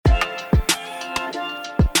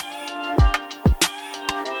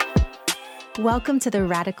Welcome to the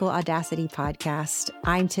Radical Audacity Podcast.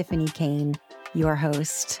 I'm Tiffany Kane, your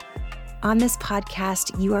host. On this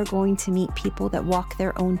podcast, you are going to meet people that walk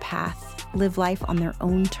their own path, live life on their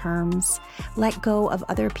own terms, let go of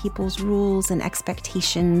other people's rules and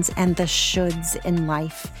expectations and the shoulds in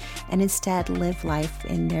life, and instead live life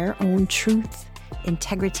in their own truth,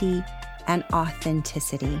 integrity, and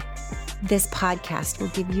authenticity. This podcast will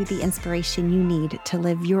give you the inspiration you need to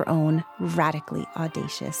live your own radically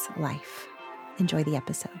audacious life. Enjoy the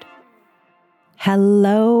episode.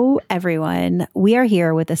 Hello, everyone. We are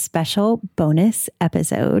here with a special bonus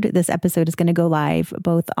episode. This episode is going to go live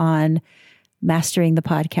both on Mastering the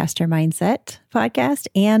Podcaster Mindset podcast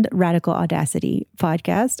and Radical Audacity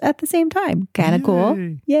podcast at the same time. Kind of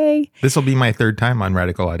cool. Yay. This will be my third time on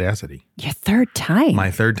Radical Audacity. Your third time? My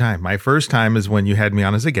third time. My first time is when you had me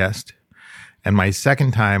on as a guest. And my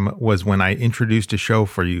second time was when I introduced a show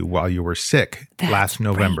for you while you were sick last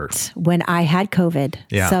November. Right. When I had COVID.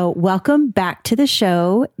 Yeah. So welcome back to the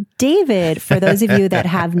show, David. For those of you that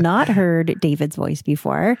have not heard David's voice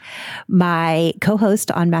before, my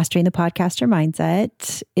co-host on Mastering the Podcaster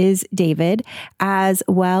Mindset is David, as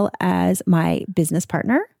well as my business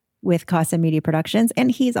partner with Casa Media Productions.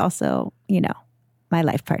 And he's also, my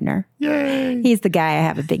life partner. Yay! He's the guy I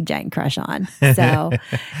have a big giant crush on. So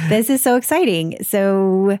this is so exciting.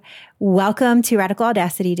 So welcome to Radical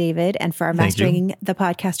Audacity, David. And for our Mastering the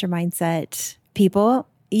Podcaster Mindset people,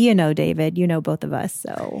 David, both of us.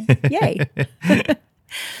 So yay.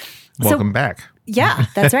 Welcome back. Yeah,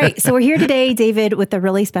 that's right. So we're here today, David, with a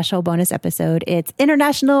really special bonus episode. It's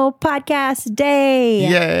International Podcast Day.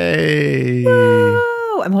 Yay!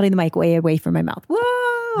 Woo! I'm holding the mic way away from my mouth. Whoa!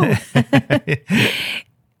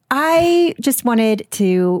 I just wanted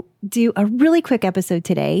to do a really quick episode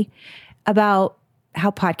today about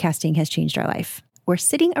how podcasting has changed our life. We're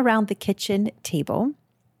sitting around the kitchen table.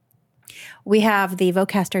 We have the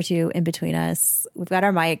Vocaster 2 in between us. We've got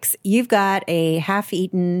our mics. You've got a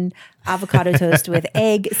half-eaten avocado toast with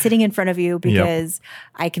egg sitting in front of you because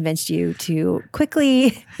I convinced you to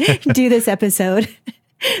quickly do this episode.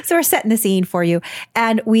 So we're setting the scene for you.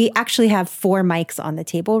 And we actually have 4 mics on the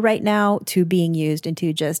table right now, 2 being used and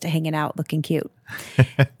 2 just hanging out looking cute.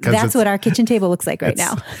 That's what our kitchen table looks like right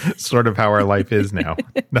now. Sort of how our life is now.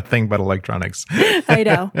 Nothing but electronics. I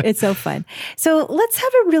know. It's so fun. So let's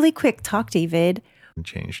have a really quick talk, David.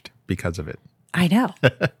 Changed because of it. I know.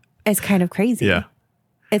 It's kind of crazy. Yeah.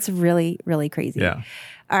 It's really, really crazy. Yeah.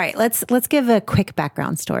 All right. Let's give a quick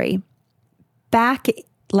background story. Back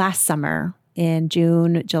last summer, in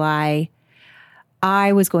June, July,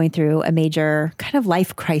 I was going through a major kind of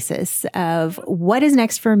life crisis of what is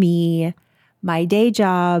next for me. My day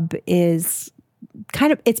job is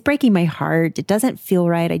it's breaking my heart. It doesn't feel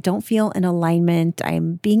right. I don't feel in alignment.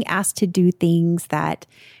 I'm being asked to do things that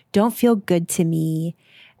don't feel good to me.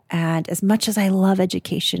 And as much as I love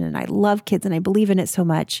education and I love kids and I believe in it so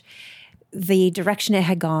much, the direction it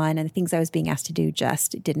had gone and the things I was being asked to do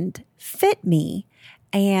just didn't fit me.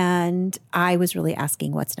 And I was really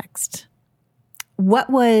asking, what's next? What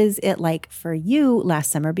was it like for you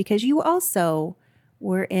last summer? Because you also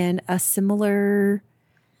were in a similar,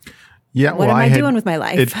 what am I doing with my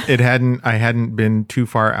life? I hadn't been too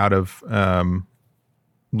far out of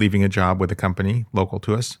leaving a job with a company local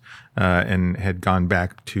to us and had gone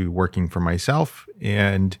back to working for myself.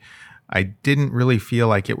 And I didn't really feel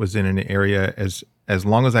like it was in an area as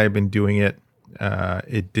long as I had been doing it.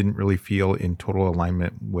 It didn't really feel in total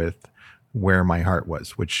alignment with where my heart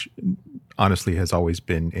was, which honestly has always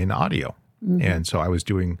been in audio. Mm-hmm. And so I was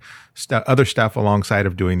doing other stuff alongside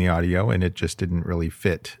of doing the audio, and it just didn't really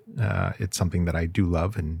fit. It's something that I do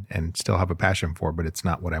love and still have a passion for, but it's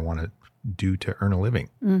not what I want to do to earn a living.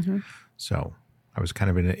 Mm-hmm. So I was kind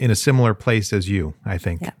of in a similar place as you, I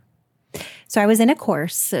think. Yeah. So I was in a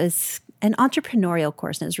course, an entrepreneurial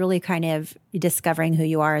course, and it was really kind of discovering who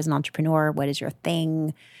you are as an entrepreneur. What is your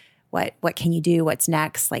thing? What can you do? What's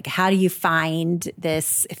next? Like, how do you find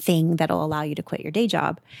this thing that'll allow you to quit your day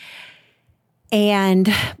job?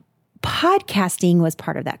 And podcasting was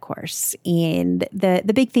part of that course. And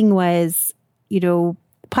the big thing was,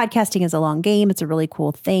 podcasting is a long game. It's a really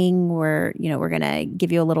cool thing where, we're going to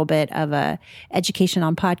give you a little bit of a education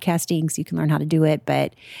on podcasting so you can learn how to do it,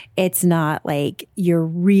 but it's not like your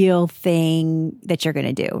real thing that you're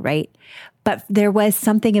going to do, right? But there was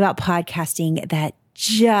something about podcasting that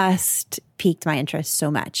just piqued my interest so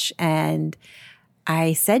much. And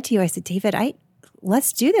I said to you, David,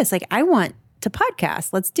 let's do this. Like, I want to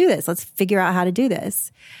podcast. Let's do this. Let's figure out how to do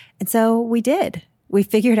this. And so we did. We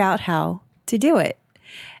figured out how to do it.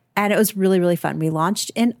 And it was really, really fun. We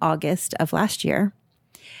launched in August of last year.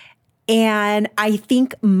 And I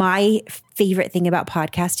think my favorite thing about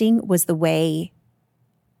podcasting was the way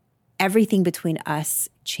everything between us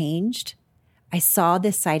changed. I saw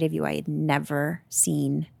this side of you I had never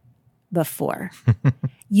seen before.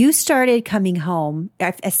 You started coming home.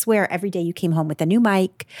 I swear every day you came home with a new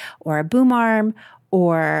mic or a boom arm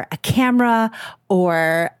or a camera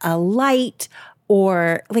or a light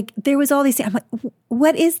or like there was all these things. I'm like,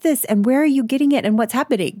 what is this? And where are you getting it? And what's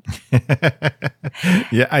happening?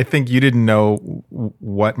 Yeah, I think you didn't know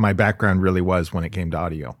what my background really was when it came to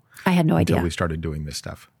audio. I had no idea. Until we started doing this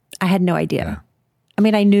stuff. I had no idea. Yeah. I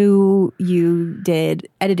mean, I knew you did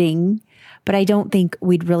editing, but I don't think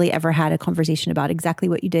we'd really ever had a conversation about exactly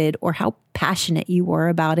what you did or how passionate you were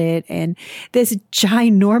about it and this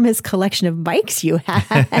ginormous collection of mics you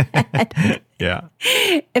had. Yeah.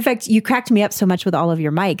 In fact, you cracked me up so much with all of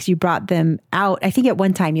your mics. You brought them out. I think at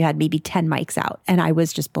one time you had maybe 10 mics out and I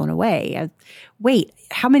was just blown away. Wait,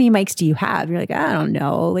 how many mics do you have? You're like, I don't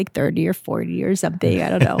know, like 30 or 40 or something. I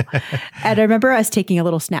don't know. And I remember us taking a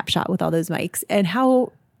little snapshot with all those mics and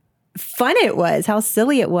how fun it was, how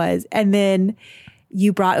silly it was. And then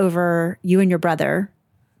you brought over, you and your brother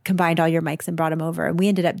combined all your mics and brought them over. And we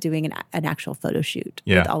ended up doing an actual photo shoot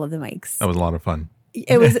with all of the mics. That was a lot of fun.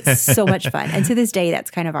 It was so much fun. And to this day, that's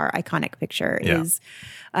kind of our iconic picture is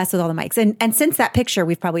us with all the mics. And since that picture,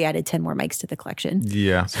 we've probably added 10 more mics to the collection.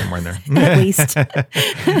 Yeah, somewhere in there. At least.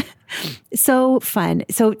 So fun.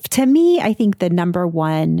 So to me, I think the number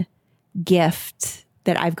one gift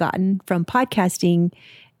that I've gotten from podcasting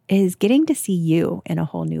is getting to see you in a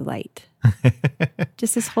whole new light.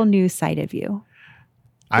 Just this whole new side of you.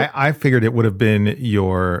 I figured it would have been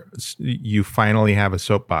you finally have a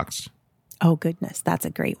soapbox. Oh, goodness. That's a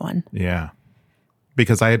great one. Yeah.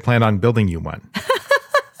 Because I had planned on building you one.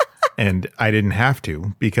 And I didn't have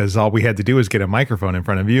to because all we had to do was get a microphone in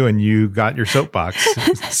front of you and you got your soapbox.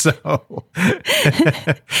 So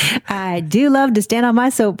I do love to stand on my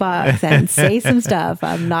soapbox and say some stuff.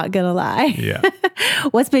 I'm not going to lie. Yeah.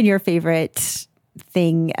 What's been your favorite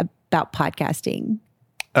thing about podcasting?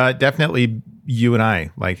 Definitely you and I,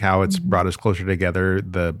 like how it's brought us closer together.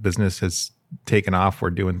 The business has taken off. We're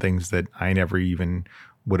doing things that I never even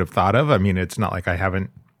would have thought of. I mean, it's not like I haven't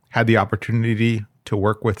had the opportunity to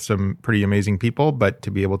work with some pretty amazing people, but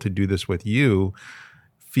to be able to do this with you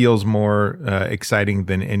feels more exciting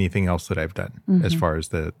than anything else that I've done as far as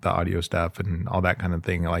the audio stuff and all that kind of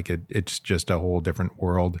thing. Like it's just a whole different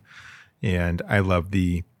world. And I love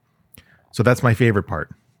so that's my favorite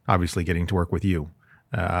part, obviously getting to work with you.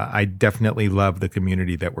 I definitely love the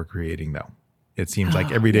community that we're creating though. It seems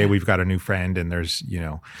like every day we've got a new friend and there's,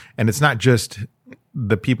 and it's not just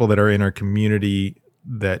the people that are in our community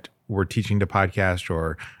that we're teaching to podcast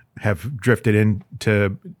or have drifted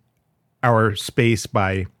into our space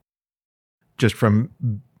by just from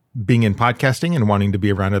being in podcasting and wanting to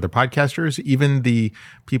be around other podcasters. Even the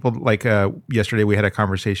people like yesterday we had a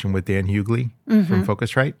conversation with Dan Hughley from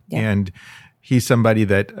Focusrite. Yeah. And he's somebody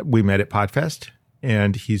that we met at PodFest.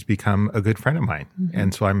 And he's become a good friend of mine.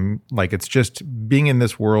 And so I'm like, it's just being in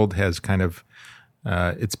this world has kind of,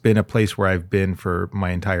 it's been a place where I've been for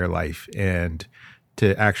my entire life. And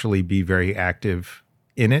to actually be very active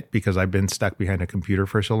in it because I've been stuck behind a computer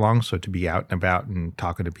for so long. So to be out and about and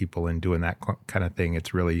talking to people and doing that kind of thing,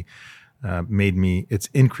 it's really it's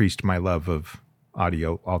increased my love of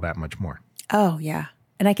audio all that much more. Oh, yeah.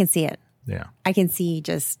 And I can see it. Yeah. I can see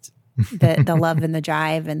just the love and the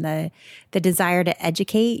drive and the desire to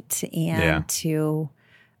educate and to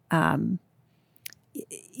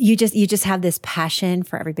you just have this passion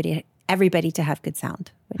for everybody to have good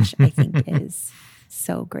sound, which I think is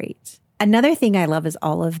so great. Another thing I love is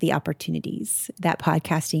all of the opportunities that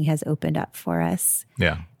podcasting has opened up for us.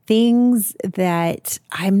 Yeah. Things that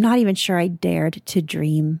I'm not even sure I dared to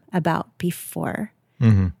dream about before.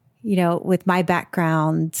 With my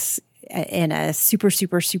background in a super,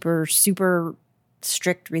 super, super, super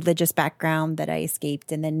strict religious background that I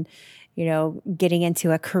escaped. And then, getting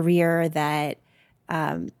into a career that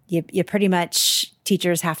you pretty much,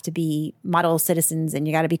 teachers have to be model citizens and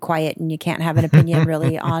you got to be quiet and you can't have an opinion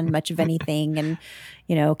really on much of anything and,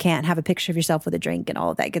 can't have a picture of yourself with a drink and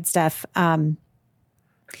all of that good stuff.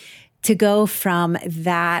 To go from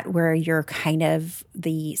that where you're kind of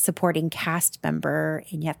the supporting cast member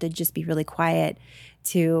and you have to just be really quiet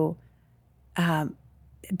to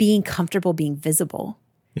being comfortable, being visible.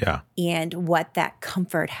 Yeah. And what that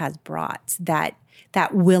comfort has brought, that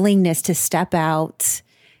willingness to step out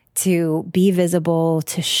to be visible,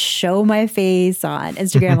 to show my face on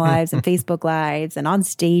Instagram Lives and Facebook Lives and on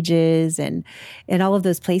stages and in all of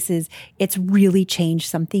those places, it's really changed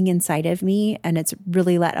something inside of me. And it's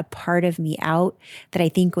really let a part of me out that I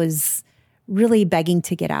think was really begging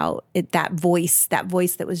to get out. That voice that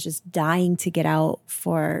was just dying to get out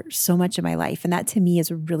for so much of my life. And that to me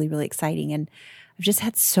is really, really exciting. And I've just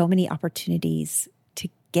had so many opportunities to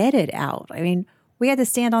get it out. I mean, we had to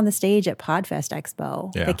stand on the stage at Podfest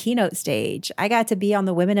Expo, the keynote stage. I got to be on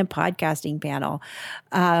the Women in Podcasting panel.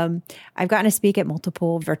 I've gotten to speak at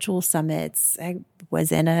multiple virtual summits. I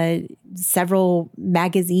was in several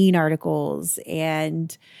magazine articles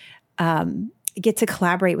and get to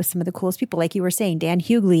collaborate with some of the coolest people, like you were saying, Dan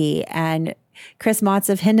Hughley and Chris Motz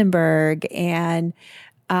of Hindenburg and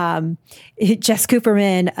Jess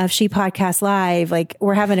Cooperman of She Podcast Live. Like,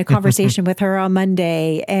 we're having a conversation with her on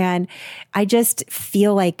Monday. And I just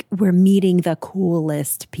feel like we're meeting the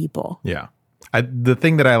coolest people. Yeah. The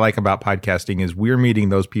thing that I like about podcasting is we're meeting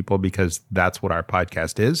those people because that's what our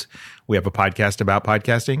podcast is. We have a podcast about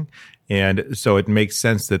podcasting. And so it makes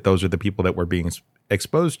sense that those are the people that we're being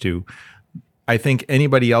exposed to. I think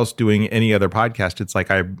anybody else doing any other podcast, it's like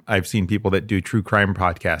I've seen people that do true crime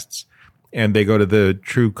podcasts. And they go to the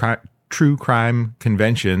true crime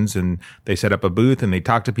conventions and they set up a booth and they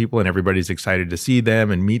talk to people and everybody's excited to see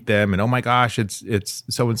them and meet them. And oh my gosh, it's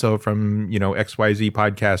so-and-so from, XYZ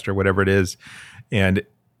podcast or whatever it is. And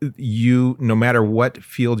no matter what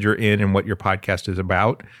field you're in and what your podcast is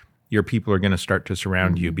about, your people are going to start to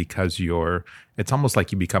surround you because it's almost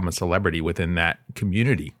like you become a celebrity within that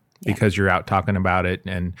community. Because you're out talking about it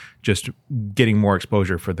and just getting more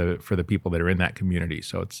exposure for the people that are in that community.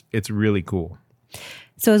 So it's really cool.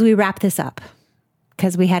 So as we wrap this up,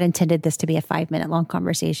 because we had intended this to be a 5-minute long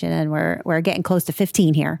conversation and we're getting close to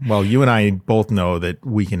 15 here. Well, you and I both know that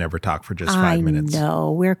we can never talk for just 5 minutes. I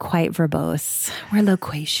know. We're quite verbose. We're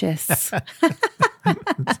loquacious.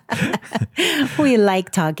 We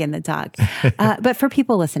like talking the talk. But for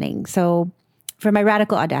people listening, so for my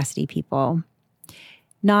Radical Audacity people,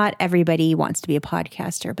 not everybody wants to be a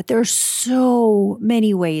podcaster, but there are so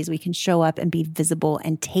many ways we can show up and be visible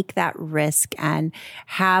and take that risk and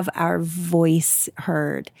have our voice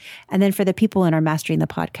heard. And then for the people in our Mastering the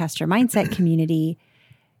Podcaster Mindset community,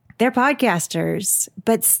 they're podcasters,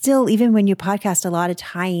 but still, even when you podcast, a lot of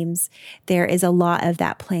times there is a lot of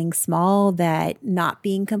that playing small, that not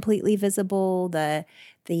being completely visible, the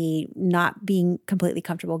not being completely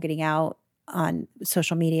comfortable getting out on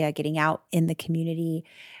social media, getting out in the community,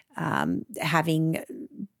 having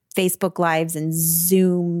Facebook Lives and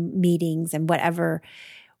Zoom meetings and whatever.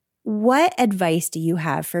 What advice do you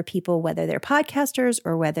have for people, whether they're podcasters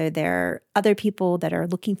or whether they're other people that are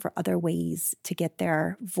looking for other ways to get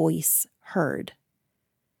their voice heard?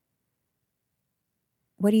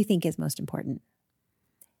 What do you think is most important?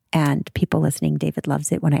 And people listening, David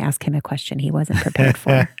loves it when I ask him a question he wasn't prepared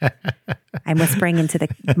for. I'm whispering into the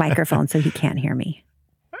microphone so he can't hear me.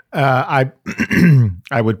 I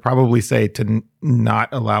would probably say to not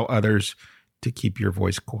allow others to keep your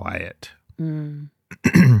voice quiet,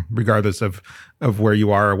 regardless of where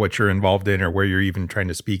you are or what you're involved in or where you're even trying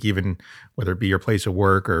to speak, even whether it be your place of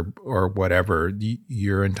work or whatever.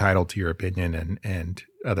 You're entitled to your opinion, and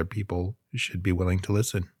other people should be willing to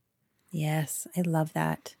listen. Yes, I love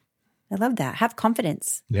that. I love that. Have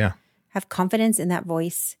confidence. Yeah. Have confidence in that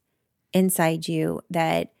voice inside you.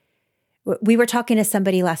 That we were talking to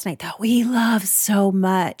somebody last night that we love so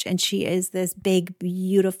much. And she is this big,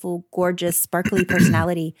 beautiful, gorgeous, sparkly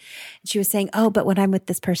personality. And she was saying, oh, but when I'm with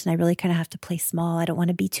this person, I really kind of have to play small. I don't want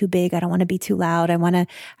to be too big. I don't want to be too loud. I want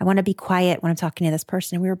to be quiet when I'm talking to this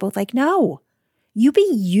person. And we were both like, no, you be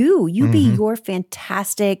you. You be your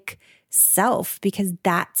fantastic self, because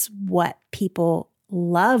that's what people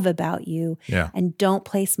love about you. Yeah. And don't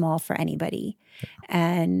play small for anybody.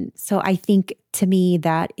 And so I think, to me,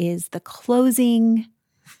 that is the closing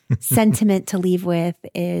sentiment to leave with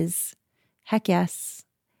is, heck yes,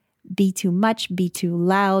 be too much, be too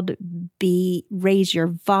loud, raise your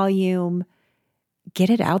volume, get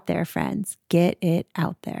it out there, friends, get it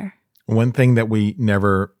out there. One thing that we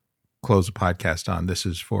never close a podcast on, this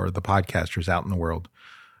is for the podcasters out in the world,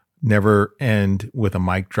 never end with a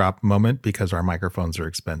mic drop moment, because our microphones are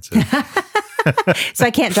expensive. So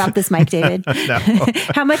I can't drop this mic, David. No.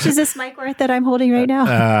 How much is this mic worth that I'm holding right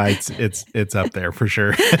now? It's up there for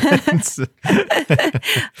sure.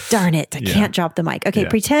 Darn it. I can't drop the mic. Okay,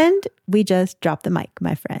 pretend we just dropped the mic,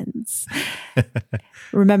 my friends.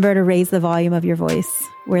 Remember to raise the volume of your voice.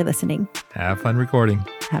 We're listening. Have fun recording.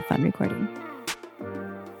 Have fun recording.